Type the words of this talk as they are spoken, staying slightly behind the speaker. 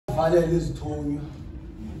valela izithunywa.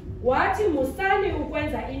 Wathi musani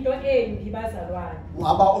ukwenza into embi bazalwane.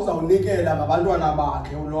 Waba uzawunikela ngabantwana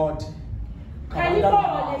bakhe uLothi.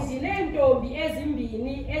 Khalibone ndineentombi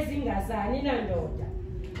ezimbini ezingazani nandoda.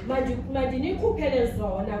 Mandinikhuphele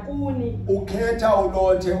zona kuni. Ukhetha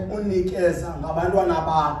uLothi unikeza ngabantwana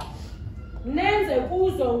bakhe. Nenze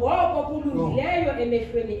kuzo ngoko kulungileyo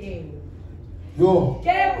emehlweni enu. Yo.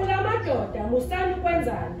 Ke kula madoda musani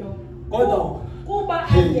ukwenza nto. Kodwa kuba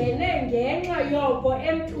angene ngenxa yoko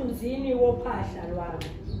emthunzini wophahla lwami.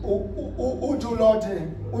 Uthi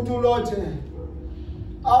uLothi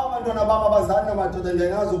abantwana baba bazali namadoda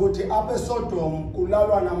ngengazi ukuthi apha eSodom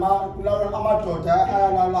kulalwa amadoda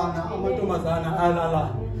ayalalana, amantombazana ayalalana.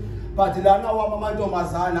 But lana wama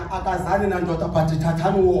amantombazana akazani nandoda but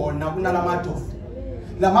thathani wona kunala madoda.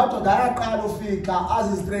 La madoda ayaqala ufika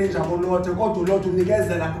as stranger kuLothi kodwa uLothi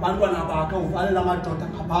unikezela ngabantwana bakhe uvalela amadoda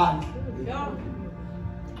ngaphandle.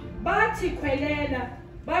 Bathi khwelela,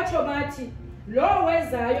 batsho bathi lo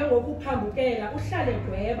wezayo ngokuphambukela uhlale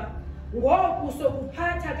gweba. Ngoku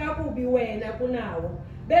sokuphatha kakubi wena kunawo.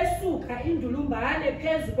 Besuka indulumbane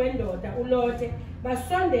phezu kwendoda uLothi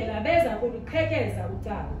basondela beza kuliqhekeza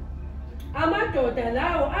ucawa. Amadoda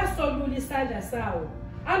lawo asolula isandla sawo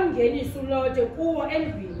amngenisa uLothi kuwo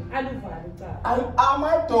endlwini aluvale ucawa.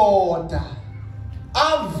 Amadoda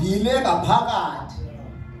avile ngaphakathi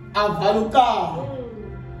avala ucawa.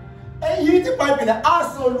 Yithi iBhayibheli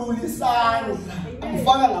asolula isandla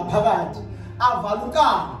amfaka ngaphakathi avala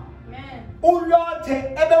ucawa. uLothi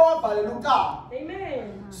ebewavalela ucawa. Amen.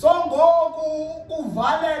 So ngoku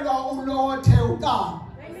kuvalelwa uLothi ucawa.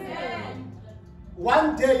 Amen.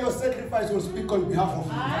 One day your sacrifice will speak on behalf of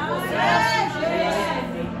you.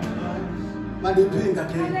 Mandiphinga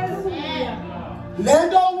ke. Hallelujah.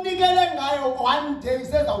 Lento unikele ngayo one day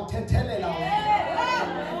sezawuthethelela wena.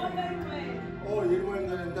 Oh yini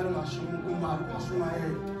wena ngicela ngashuma kumali ngashuma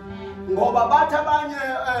ngoba bathi abanye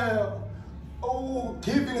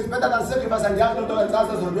giving is better than sacrifice and yazi into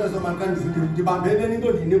enzaza zonke ezomankandi ngibambeleni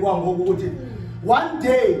into ndinikwa ngoku ukuthi one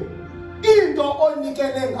day into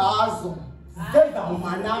onikele ngazo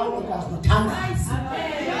zezawuma nawe ukwazi ukuthandaza.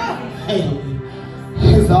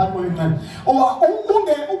 Izani wena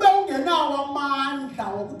ube ungenawo amandla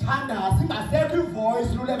wokuthandaza ingasekho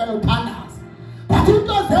ivoice luleka yokuthandaza. But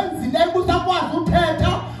into zenzile usakwazi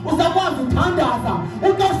uthetha usakwazi uthandaza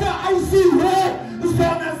ukase ayisiwe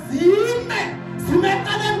zona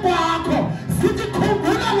zimeqaleni kwakho sithi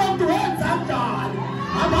khumbula lo mntu wenza njani.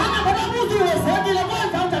 Abanye babuza uwezekile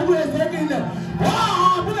kwenza njani uwezekile.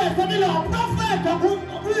 Uwezekile uprofeta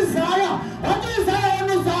uIsaya wathi uIsaya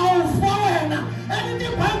wena uzawufa wena. Elithi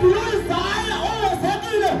iBhayibheli uIsaya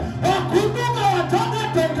uwezekile waguquka wathoka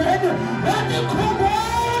dengene wathi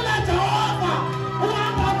khumbula Jehova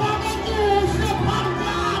uhamba kwakho kuhle phambi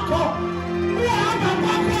kwakho uhamba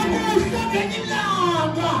kwakho kuhle ngenye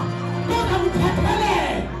ilanga kodwa kuthethelele.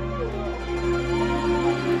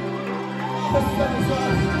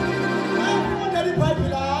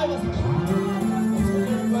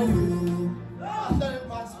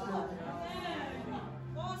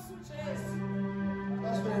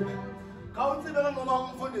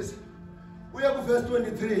 Verse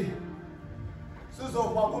 23.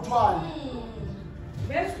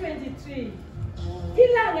 Verse 23.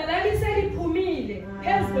 Ilanga laliseliphumile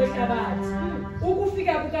phezu kwehlabathi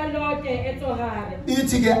ukufika kukaLothi eTsohari.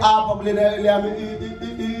 Ithi ke apha kulele yami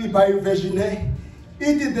iBhayibheli version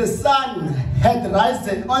it the sun had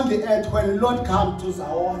risen on the earth when Lot came to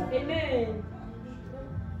Zion. Amen.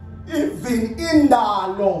 Even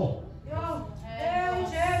indalo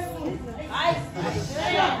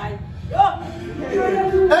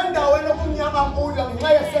endaweni okumnyama kuyo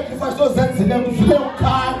ngenxa yesacrifice ozenzile kufike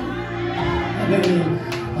ukhali.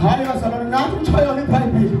 Hayi bazalwane nathi utshayona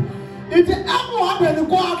iBhayibheli ithi ekuhambeni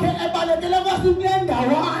kwakhe ebalekele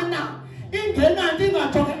kwasinendawana ingenanto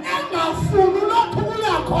ingajonge engafuni uLothi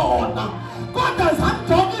ukuya khona kodwa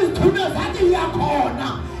zamjonga izithunywa zathi iyakhona.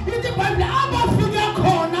 Ithi iBhayibheli abafike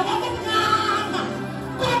khona bakumnyama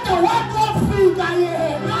kodwa wathi wafika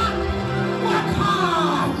yena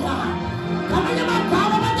wakhanya. Ngamanye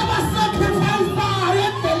amagama abantu abasacrificeayo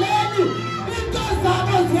endleleni into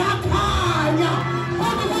zabo ziyakhanya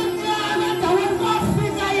kodwa kumnyama endaweni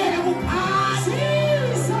kwafika yena kukhanya.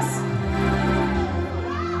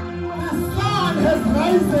 The sun has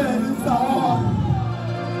risen in Zion.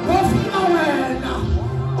 Wafika wena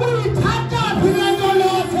uyithatha phi lento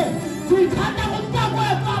Lothi siyithatha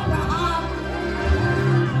kumntakwethu Abraham.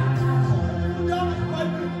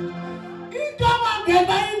 Into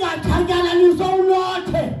abangeka ingathanyaniswa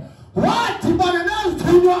uLothi wadibana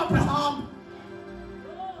nezithunywa Abraham.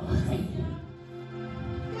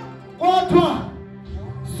 kodwa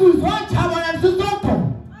sizwathaba nesizotho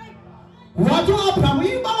wathi uAbraham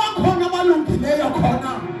iba bakhona abalungileyo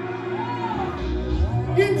khona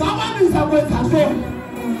ingaba nizakwenza ntoni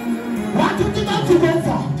wathi uThixo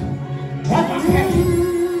wenza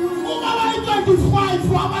uma bayi-25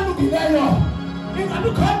 abalungileyo ingabe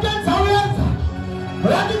i-content awenza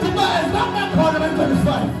wathi Thixo ezakhona bayi-25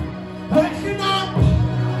 wehlinapo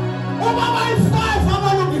uma bayi-5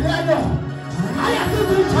 abalungileyo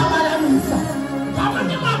ayasizichabalalisa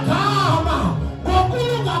ngamanye amagama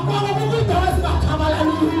ngokulunga kwabo kukwindawo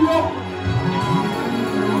ezingachabalaliyo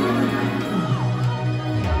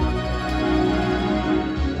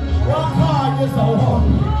wakhanye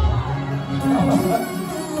zawona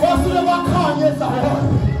wasile wakhanye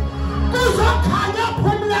zawona kuzokhanya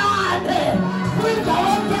phumlane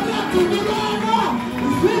kwindawo ekuyadinilana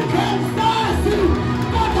zikhenstasi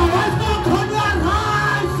kodwa wasikhona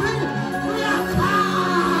rasi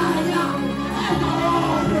uyakhanya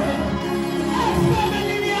ezawona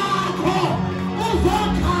esebelini yakho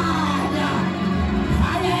kuzokhanya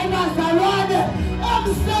khanya emazalwane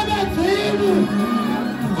emsebenzini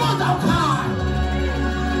kuzokhanya.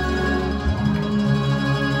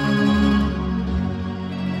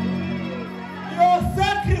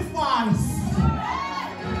 Sacrifice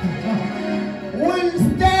will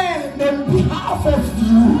stand on behalf of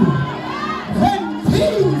you when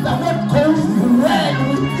things are not going well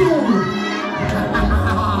with you.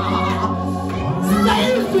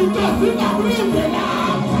 Says to just in a real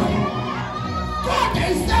God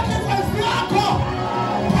is sacrifice yako.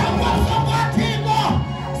 Kama sabatimo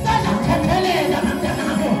sasa tekeleza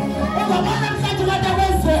mtandao. Ungaona msatu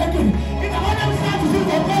watawezeki. Ingaona msatu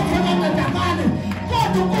singopeke mtandamani.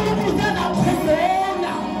 Tukulukuza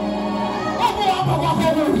kuona hapo kwa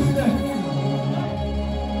kabisa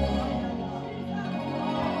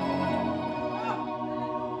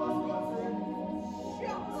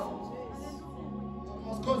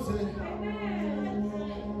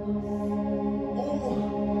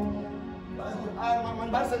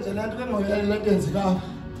basa nje lanto lemoya lentenzeka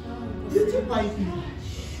yithi bayifi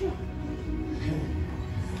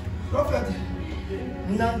prophet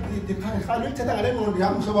mina ndikhangela ithetha ngale ngqondo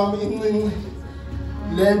yami mhlobo wami incinci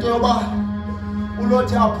lento yoba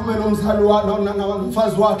uLothi aphume nomzali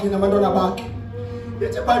nomfazi wakhe nabantwana bakhe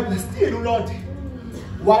lithi iBhayibhile still uLothi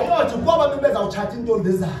wayothi kuba bebezawuthatha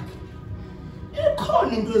intombi zakhe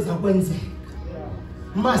ikhona into ezakwenzeka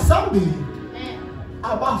masambili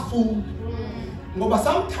abafu ngoba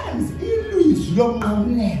sometimes ilizwi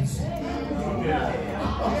lomnqamlezo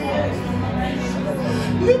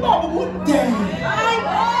liba ubude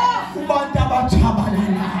kubantu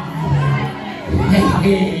abachabalalayo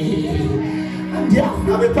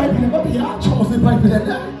ndiyafunga iBhayibhile kodwa iyatsho mos iBhayibhile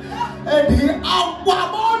and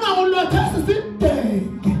awabona uLothi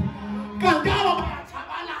esisidenge kanti aba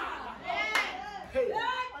bayachabalala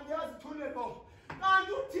andiyazithule bo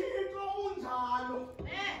kanti uThixo unjalo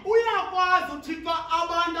uyakwazi uThixo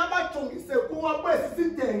abantu abajongise kuwa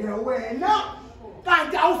kwesisidenge wena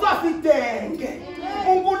kanti awusasidenge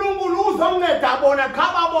uNkulunkulu uzonceda bona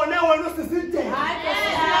khababone wena usisidenge hayi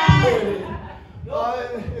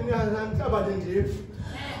ngiyahlaba nje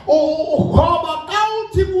ngoba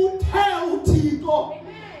kawuthi kuthe uThixo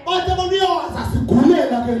bathi abantu uyawazi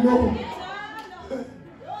sigulela ke lo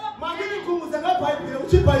manje ngikhumbuze ngeBhayibhile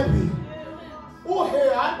uthi iBhayibhile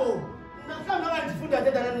uhehabo nakamara ndifunda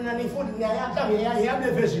teta na nifunda niyayahlambe yabe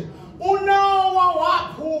version uNowa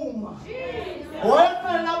waphuma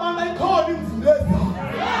wena abantu ikhona imvuleza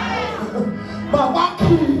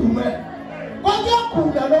babakhume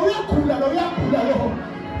uyakhula lo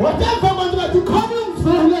whatever abantu bathi khona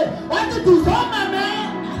imvule wathi dizomame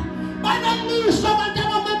banamisho abantu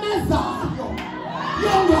abamemezayo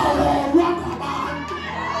yongawa ngabantu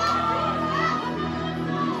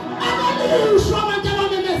abamisho abantu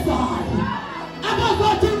abamemezayo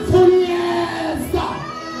abazothi imvuleza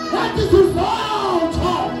wathi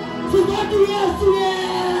sizotho sizothi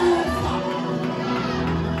uyesuyeza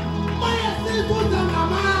maya sizuza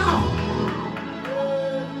ngamafu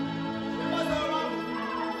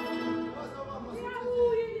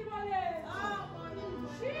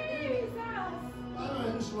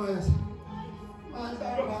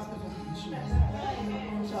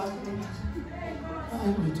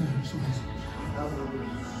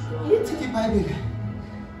lithi iBhayibhile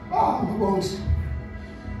ngibonge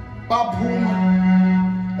baphuma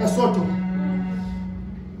eSodoma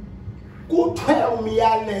kuthe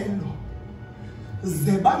umyalelo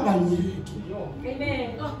ze banganyeki amen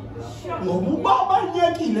ngoba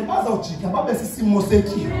abanyekile bazawujika babe sisimo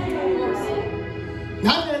sethu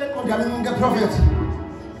ngale qondane ngeke prophet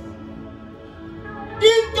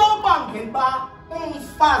into ebangela ba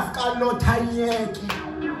umfazi kaLothanyeki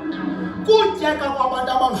kutyeka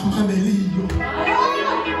kwabantu abangamameliyo.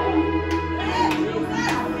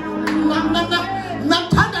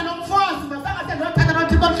 Nakuthanda nomfazi masakade nothanda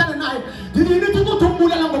nothi bamhlane naye ndinithi ukuthi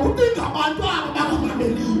umbulela ngokudinga abantu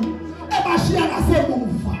abangamameliyo ebashiya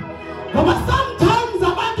ngasemuva. Ngoba sometimes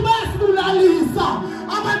abantu bayasibulalisa,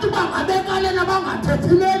 abantu bangabekalela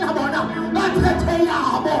bangathethilena bona bathethe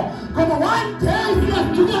yabo. Ngoba one day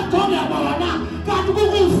siyasijonge bona kanti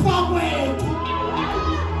kukufa kwethu.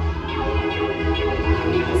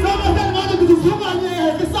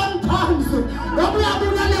 Sometimes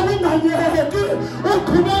ngabuyabulala unganyeki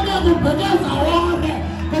uqhubeka kubhekeza wonke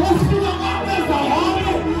ngoba sifika kwabeza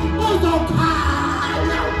wonke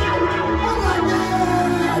uzokhanya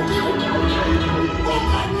unganyeki.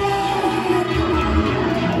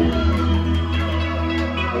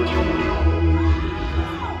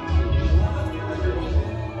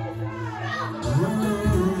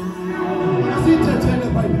 Sithethele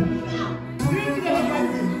Bible.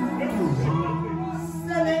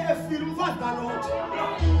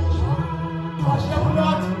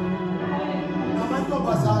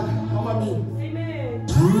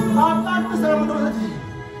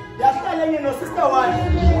 Sister one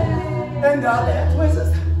and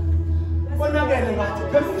sister konakele ngathi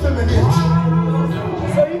phezulu family yethu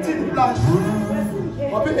so ithini plan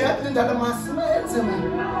waphinde yaphindana masiyenze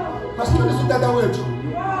masifundisa utata wethu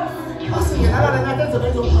asingenakala ngathi enze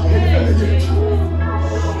bezokhangela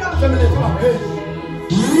family yethu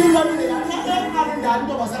yimali yakhe ndani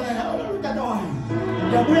ntombazana utata wayo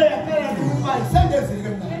yabuye yaphela ukuba isendezile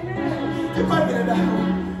mna iphambili nayo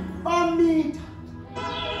bamitha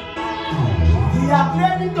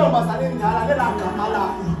yakuyeni intombazane endala lelagama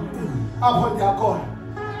layo apho ndiyakhona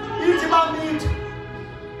ithi bamitha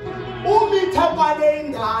umitha kwale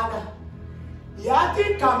indala yathi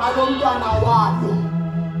igama lomntwana wayo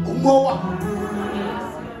nguMowa.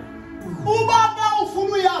 Ubaba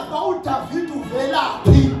ufuna uyazi uba uDavid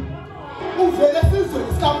uvelaphi, uvele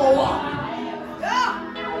esizweni sikaMowa.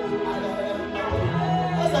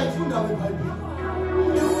 Azayifunda kwiBhayibhile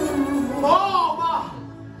ngoba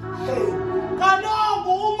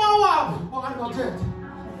kaloku uMowabu wakanoThethe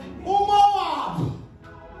uMowabu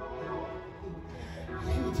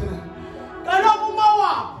kaloku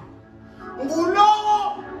uMowabu ngulowo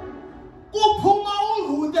kuphuma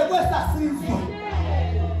uRuthe kwesasizwe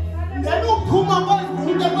then uphuma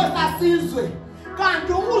uRuthe kwesasizwe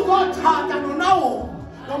kanti uzothatha noNawomi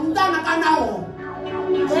nomntana kaNawomi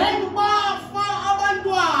then bafa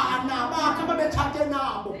abantwana bakhe ababethathe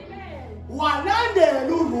nabo walandela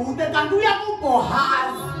uRuthe kanti uya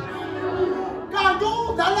kuBohazi kanti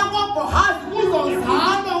udala kwaBohazi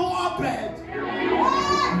uzozala uObed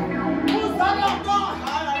uzala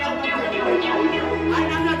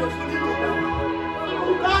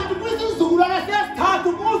kanti kwisizukulwane sesithathu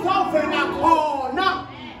kuzawuvela khona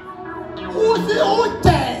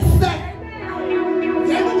uJese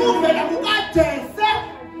then ukuvela kukaJese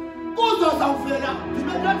kuzozawuvela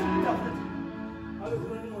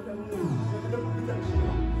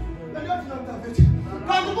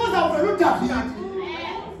kanti kuzawuvela uDavide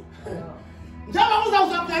njengoba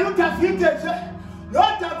kuzawuvela uDavide nje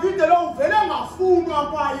noDavide lo uvele ngafunwa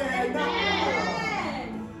kwayena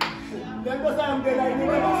lento sayamkela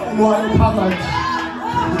inikwayo phakathi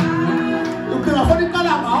ukungafuna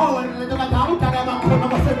iqala ngawo lento kanti awudala bakhona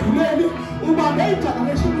baseduleni uba ngeyijana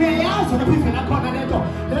leshineyazo lapho ivela khona lento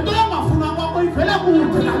yangafunwa kwakho ivela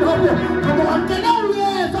kude nalokho ngoba wamkela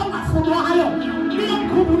uyeza ongafunwayo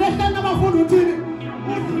nikamkhumbula ehlane abafundi uthini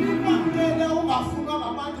uzikwamkela ungafunwa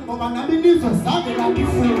ngabantu ngoba nami ilizwe zange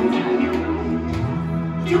langifuna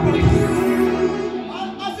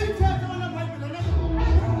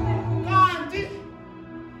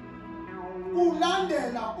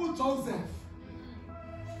ulandela uJoseph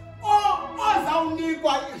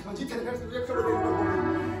ozawunikwa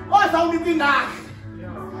ozawunikwa indahla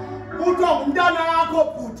kuthiwa ngumntana wakho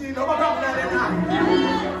bhuti noba kakulale naye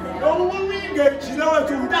nomingejile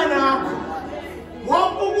wethu umntana wakho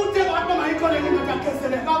wonke ukuthi abantu mayikholele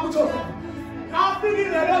ngakakhesele kakuJoseph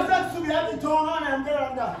kafikile lo sesuku yathi thonga nempela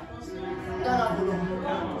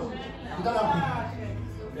mntana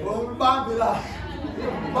umbambi la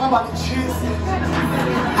baba lichisi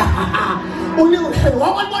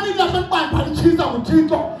wabona ilahlebamba lichisa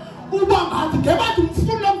uThixo uba ngathi ngebathi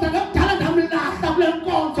umfundo lomntana omdala namlahla kule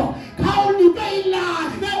nkonzo khawunibe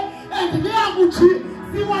ilahle and niyakuthi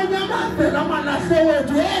siwanyamazela amalahle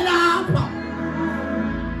wethu elapha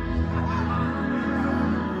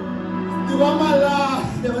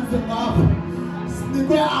siwamalahle wenzengapha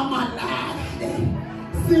sinikwe amalahle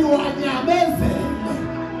siwanyamezele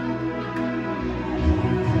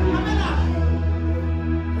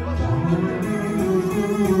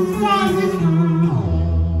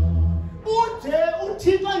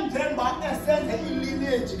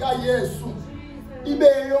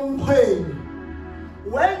umkhweli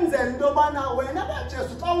wenze into yobana wena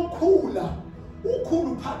kaJesu xa ukhula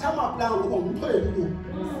uphatha amaplanga ngoba ngumkhweli lo.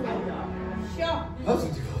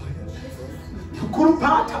 Ukhulu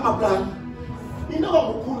uphatha amaplanga. Into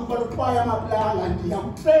ngokukhulu kuba uqwaya amaplanga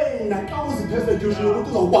ndiyakutreyina xa uziphethe education ukuthi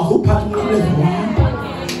uzawukwazi ukuphatha umnqamlezo wakho.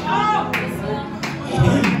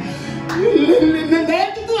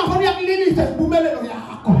 Lento ingafuna uyakulilisa impumelelo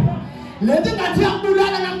yakho. Lento ingathi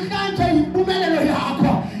yakubulala namhlanje impumelelo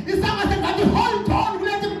yakho. Isanga sengathi hold on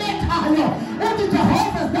kule nto kubethayo. Uthi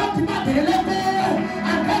Jehova zathi madele kuwe.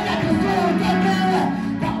 Angeke ndisonke kuwe.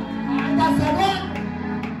 Basebona.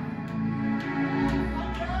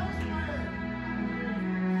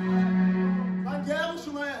 Angeke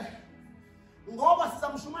ushumayele. Ngoba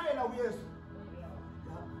sizamshumayela uYesu.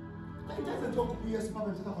 It doesn't talk to you as Papa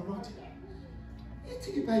and Papa not. It's a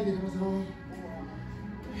Bible that was wrong.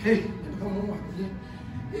 Hey, come on.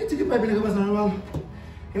 It's a Bible that was wrong.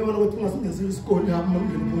 Hey, what was in the school? I'm not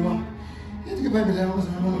going to go. It's a Bible that was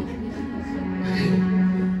wrong.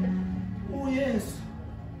 Oh, yes.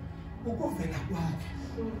 Ukuvela kwakhe.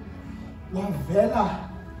 Wavela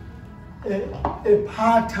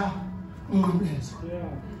ephatha umnqamlezo.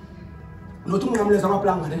 Nothi umnqamlezo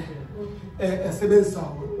amaplanga ne. Esebenzisa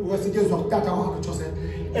wesetshenziswa kutata wakhe Joseph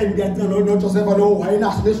endiyathi no Joseph lo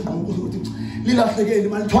wayenaso lesiguquko ukuthi lilahlekeli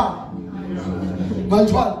malithwala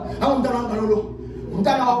awumntana ngalo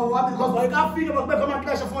umntana wawo because wayekafika bakubeka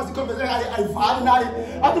amaxesha for siconversation ayivali naye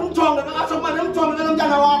athi umthonga akathi manje umthonga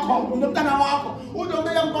nomntana wakho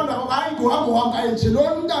uthi yamqonda hayi ngohambo wonke nje lo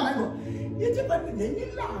mntana ngo yithi bathi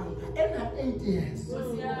ngenyilanga ena 8 years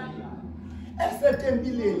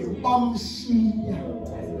esetempileni bamshiya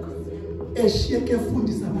eshiyeke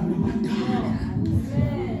efundisa abantu abadala.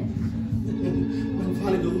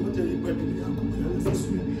 Manifane ngokuthi iBhayibheli yakho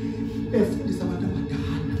esiswini efundisa abantu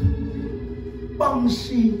abadala.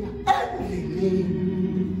 Bamshiya endleleni.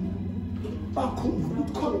 Bakhumbula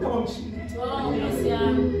ukuthi khona bamshiya.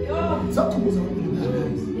 Sakhumbuza abantu abadala.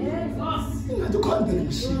 Ingathi khona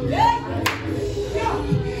bamshiya.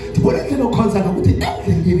 Ndibonekele ukhonza ukuthi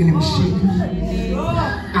endleleni nemshiya.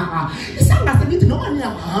 Isanga sengithi noma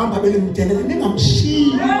niyahamba belimdelele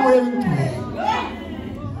ningamshiyi wemngcwele.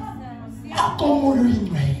 Akomulo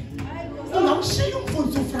ingcwele. Ungamshiyi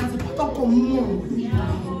umfundisi uFrance phakathi komulo.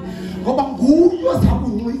 Ngoba nguye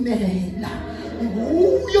ozakungcinela.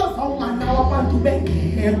 Nguye ozawunganawo abantu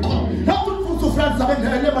bengekho. Lapho umfundisi uFrance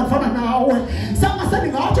zabendele bafana nawe. Sanga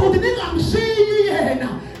seningathi ukuthi ningamshiyi yena.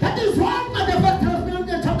 That is why in the first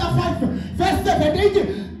Thessalonians chapter 5 verse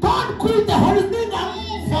 7 God quit the Holy Spirit.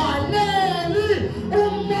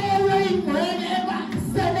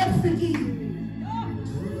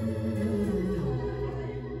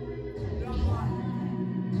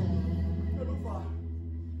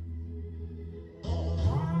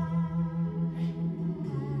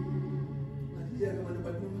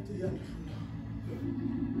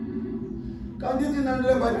 Kanti thina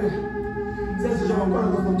le Bible sesizoba khona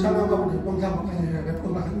ngomthana kabuke bomhlaba kanye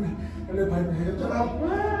neqhuma le Bible yethu.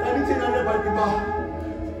 Kanti thina le Bible ba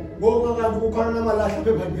ngoba kanti kukhona namalahla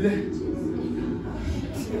beBhayibheli.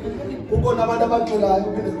 Kukhona abantu abaculayo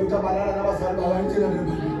kuphinde ukuthi abalala nabazali babo thina le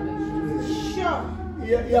Bible. Sure.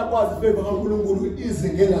 Iyakwazi favor kaNkulunkulu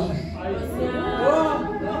izingelayo.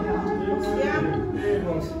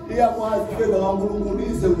 Iyakwazi favor kaNkulunkulu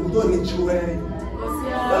ize umuntu onetshiweyo.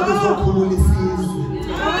 Uzokhulula isizwe.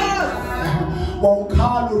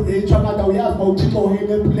 Wawukhala ureach akade uyazi bawuthixo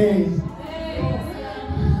wena eplay.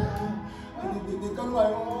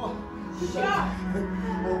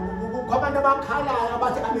 Kwabantu abakhalayo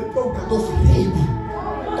abathi ame-product of labor.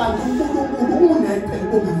 Kanti uNkulunkulu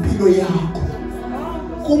unecebo ngempilo yakho.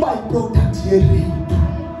 Kuba i-product ye-rape.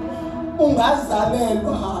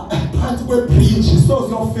 Ungazalelwa phansi kwe-bridge, so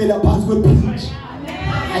uzofela phansi kwe-bridge.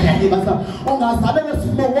 Ungazalelwa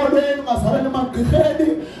esimowolweni, ungazalelwa emagqirheni,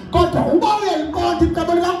 kodwa uba uyaliqonda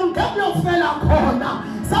icebo likaNkulunkulu ngeke uyofela khona.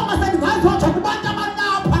 Samba sendingazotsho kubantu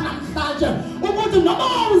abalapha namhlanje ukuthi noma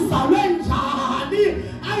uzalwe njani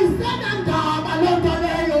ayisenandaba loo nto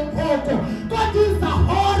leyo photo, kodwa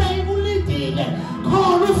izahore ikulindile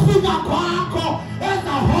khona usifika kwakho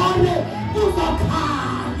ezahore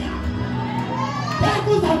kuzokhanya.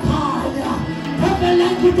 Kuzokhanya.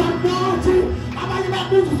 Like you don't know to. Abanye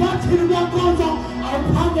bakuthi bathini kuyakhonza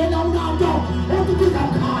awuphangela unanto uthi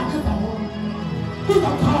kuzakhanya ezahore.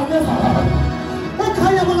 Kuzakhanya ezahore.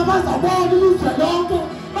 Ukhanya bona bazabona ilizwe lonke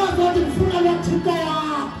bazothi ngifuna lo Thixo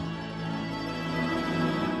yakho.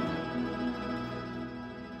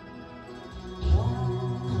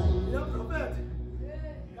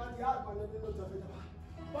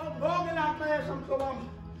 Bonke laxesha mhlobam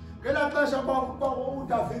Ngela xesha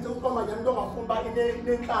uDavid uqoma nje into ongafuni uba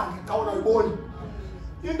inenhlahla xa ungayiboni.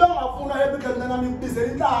 Into ongafuna ebikele nami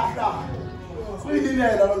ngibizela inhlahla.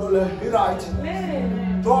 Uyililela loo nto leyo, i-right.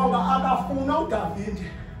 Jonga akafuna uDavid.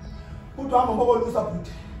 Uhamba ngokolusa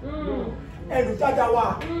bhuti. And utata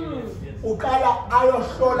wakhe uqala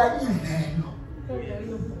ayohlola idlelo.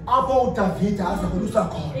 Apho uDavid aza kolusa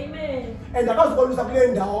khona. Amen. And akazikolusa kule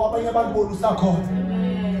ndawo abanye abantu bolusa khona.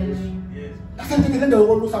 Asenze le ndawo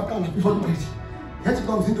yokolusa kuqala before the break. Yathi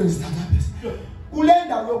kwa izinto ezithatha kule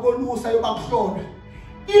ndawo yokolusa yobakuhlolwe.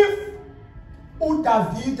 If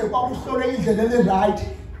uDavid kwakuhlolwe indlela le-right,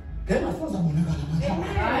 ngengasoza bonakala manje.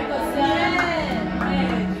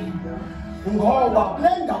 Ngoba kule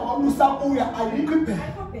ndawo olusa kuya ayikho ibheka.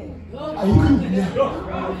 Ayikho imbilelo.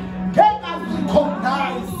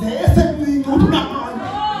 Ngengazikhonaze esemlinci ukuthi unamandla.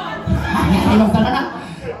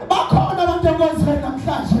 Bakhona abantu enkonzweni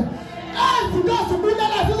namhlanje. Izinto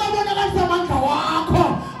zibulela zizobonakalisa amandla wakho.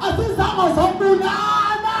 Asizange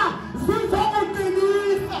zobulala,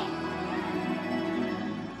 zizokuqinisa.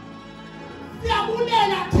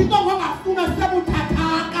 Siyabulela Thixo ngongafuna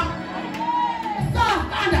siyabuthathaka.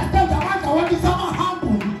 Sa-understand amandla wakho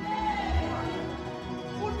isamahambo.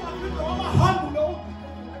 UDavid wamahambo lo.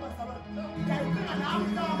 Ngiyayicela nami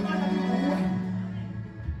mntana nguwe.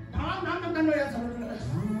 Nami mntana oyenza loo nto leyo.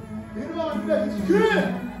 Yini uba kanti bengithi?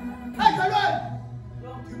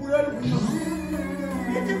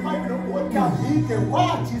 Ithi iBhayibhile uDavide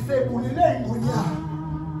wathi sebulile ingonyama.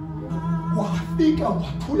 Wafika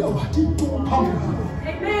wathula wathi tu phambi kwakhe.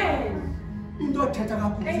 Amen. Into ethetha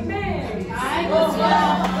kakhulu. Amen. Hayi Nkosi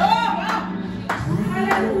yami.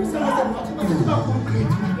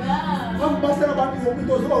 Basela abantu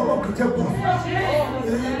into zoba ugqithe kubo.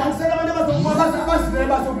 Basela abantu abazivele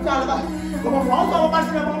bazokuqala ngoba wawuba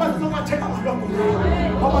basela abazokutheka ngalokho.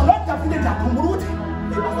 Ngoba lo Davide ndakhumbula ukuthi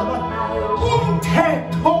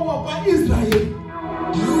umthetho wakwa-Israyeli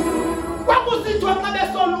kwakusithiwa xa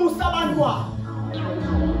besolusa abantwana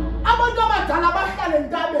abantu abadala bahlale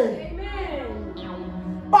entabeni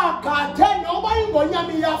bagade noba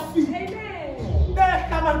ingonyama iyafika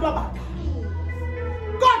behla abantu abadala.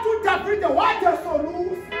 Kodwa uDavide wathi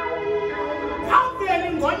esolusa avele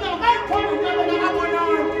ingonyama kayikhona intaba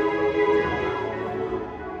nakabonanga.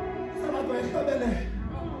 Sabantu bayihlobele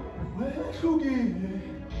wehlukile.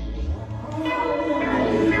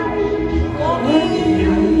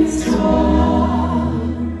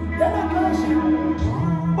 Lena xesha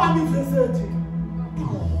bamifesethi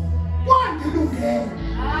wandilungela.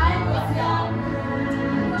 Hayi Nkosi yami.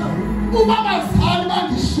 Uba abazali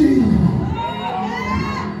bandishiye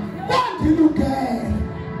wandilungela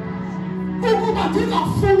ukuba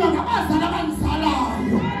ndingafunwa ngabazali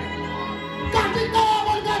abandizalayo. Kanti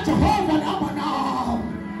icebo likaJehova lihamba nam.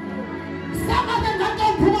 Sakaze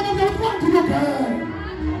ngatomphuma nokuthi wandilungela.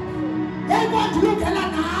 Ekwandilungela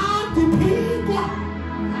nam ndiphikwa.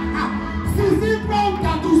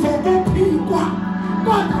 Siziimprodakthi zokuphikwa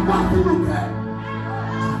kodwa kwandilungela.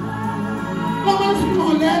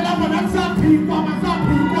 Abazingcolela bona kusaphikwa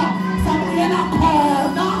masaphikwa sabuyela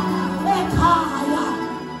khona ekhaya.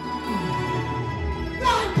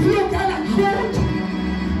 Wandilungela njuthi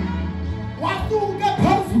wasuke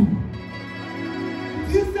phezulu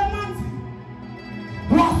zisemanzini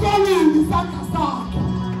wasolila isandla sakhe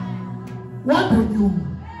wandonyula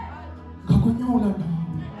ngakonyula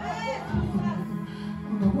nawe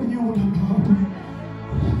ngakonyula nawe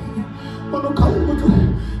onokhaya ukuthi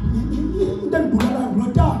into endibulalayo ngulo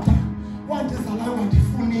tata wandizalayo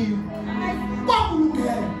wandifuniyo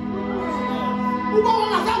kwakulungela. Uba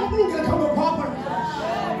wangazange ukulungela khawulo phapha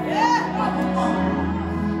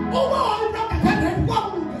uba wawunagathendeni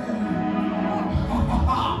kwakulungela.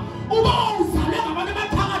 Uba wawuzale ngabantu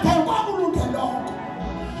abathakathayo kwakulungela oko.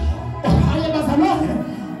 Hayi bazalwane,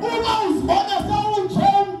 uba uzibona sewunje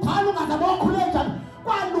mkhulu ungazabe wakhule njani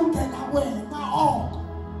kwalungela wena oko.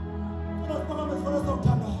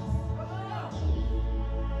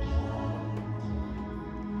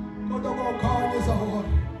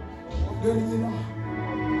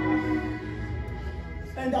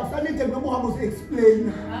 And after me, no more must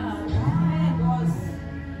explain.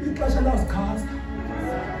 Ixesha lasikhaza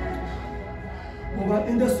ngoba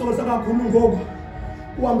into esisosa kakhulu ngoku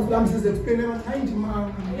uhambe lami size-explain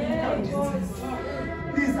ayindimanga.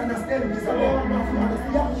 Please understand this about mafana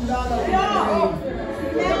siyabulala.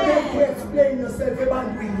 You explain yourself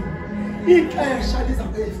ebantwini. Ixesha liza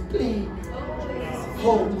ku-explain.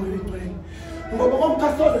 Ngoba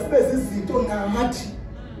komkhasoze sibe zizinto nathi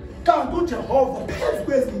kanti uJehova phezu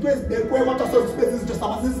kwezinto ezibekwe kodwa soze sibe zizinto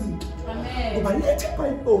sabazizinto. Ngoba lithi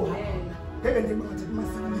iBhayibhile ngeke ndibathi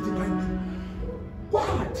kumasiko lithi iBhayibhile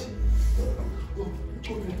kwathi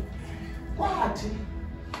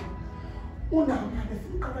unama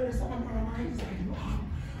befika abantwana bayizalo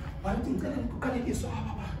wathi ngicela ukuqalekiswa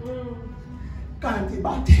baba kanti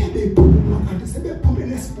bathe bephuma kanti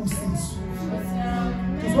sebephumele isibusiso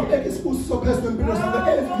ngizobeka isibusiso phezulu empilo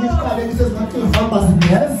sakhe eziqalekise ezingaciva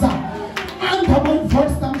baziveza andaba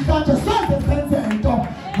voice namhlanje sonke senze into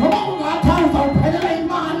ngoba ungathanda uphelela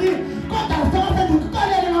imali kodwa sonke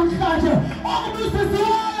ngikuqalele namhlanje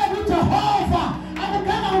okubusisiwe kuJehova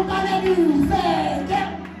akungena uqalekise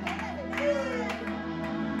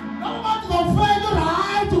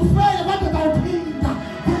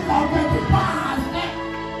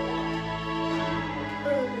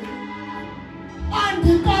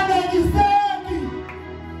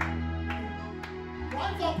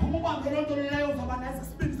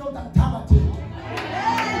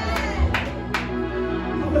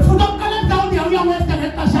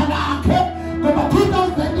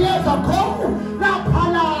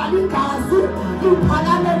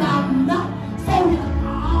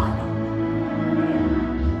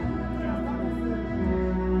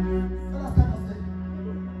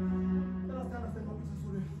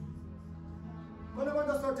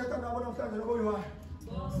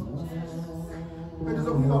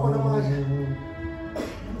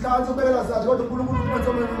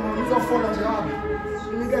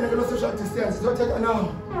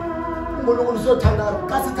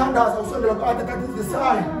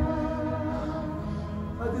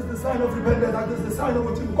That is the sign of repentance. That is the sign of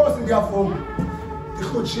which because in their form, the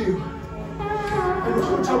Khuchiv. And the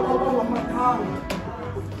Khuchiv of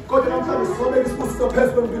Matang. God, I'm trying to so many schools to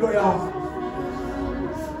pass them below your house.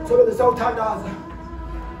 So the South Tandas.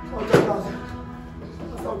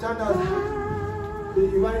 The South Tandas. The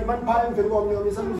Ivan Pine, the woman, some